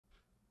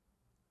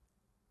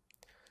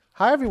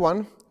Hi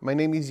everyone, my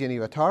name is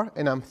Yaniv Attar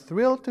and I'm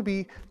thrilled to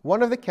be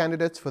one of the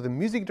candidates for the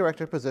music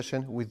director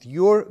position with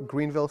your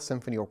Greenville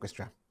Symphony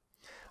Orchestra.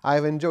 I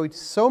have enjoyed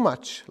so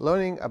much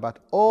learning about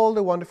all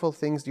the wonderful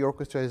things the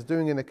orchestra is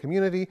doing in the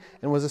community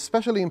and was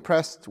especially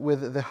impressed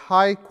with the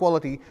high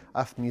quality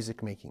of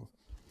music making.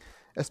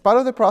 As part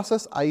of the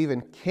process, I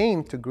even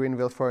came to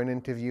Greenville for an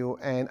interview,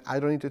 and I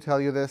don't need to tell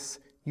you this,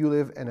 you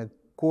live in a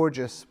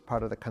gorgeous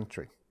part of the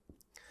country.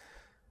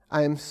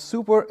 I am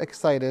super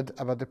excited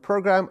about the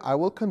program I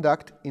will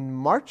conduct in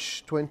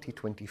March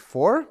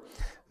 2024,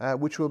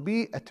 which will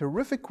be a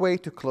terrific way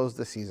to close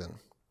the season.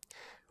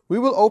 We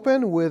will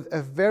open with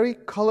a very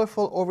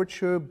colorful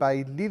overture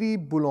by Lili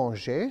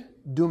Boulanger,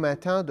 Du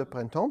matin de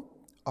printemps,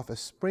 of a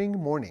spring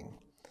morning.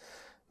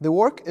 The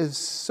work is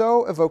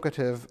so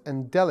evocative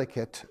and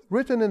delicate,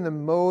 written in the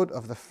mode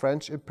of the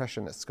French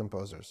Impressionist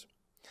composers.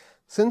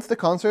 Since the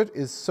concert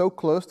is so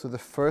close to the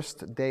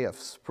first day of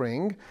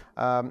spring,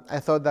 I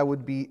thought that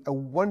would be a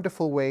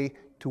wonderful way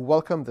to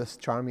welcome this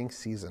charming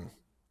season.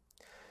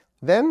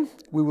 Then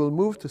we will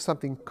move to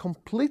something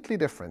completely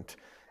different,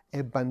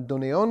 a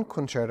bandoneon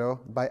concerto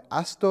by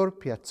Astor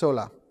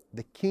Piazzolla,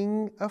 the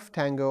king of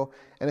tango,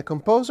 and a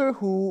composer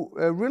who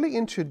really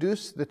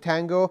introduced the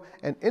tango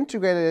and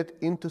integrated it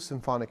into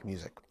symphonic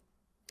music.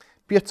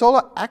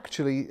 Piazzolla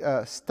actually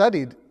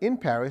studied in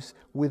Paris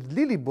with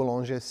Lili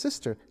Boulanger's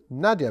sister,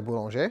 Nadia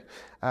Boulanger,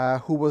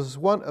 who was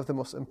one of the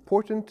most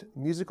important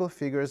musical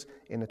figures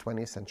in the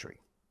 20th century.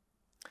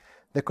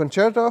 The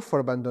Concerto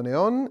for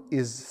bandoneon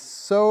is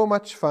so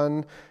much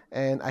fun,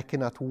 and I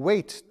cannot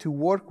wait to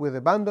work with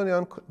the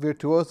bandoneon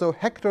virtuoso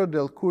Hector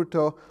Del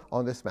Curto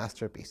on this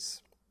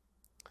masterpiece.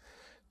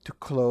 To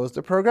close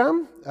the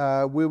program,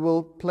 we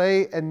will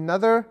play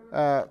another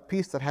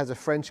piece that has a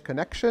French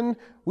connection.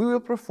 We will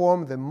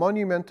perform the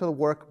monumental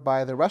work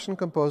by the Russian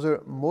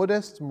composer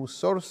Modest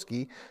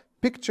Mussorgsky,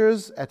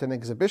 Pictures at an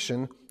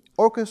Exhibition,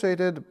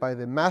 orchestrated by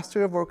the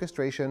master of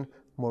orchestration,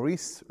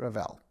 Maurice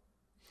Ravel.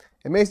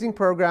 Amazing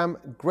program,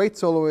 great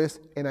soloist,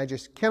 and I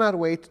just cannot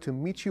wait to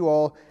meet you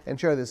all and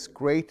share this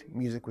great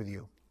music with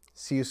you.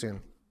 See you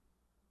soon.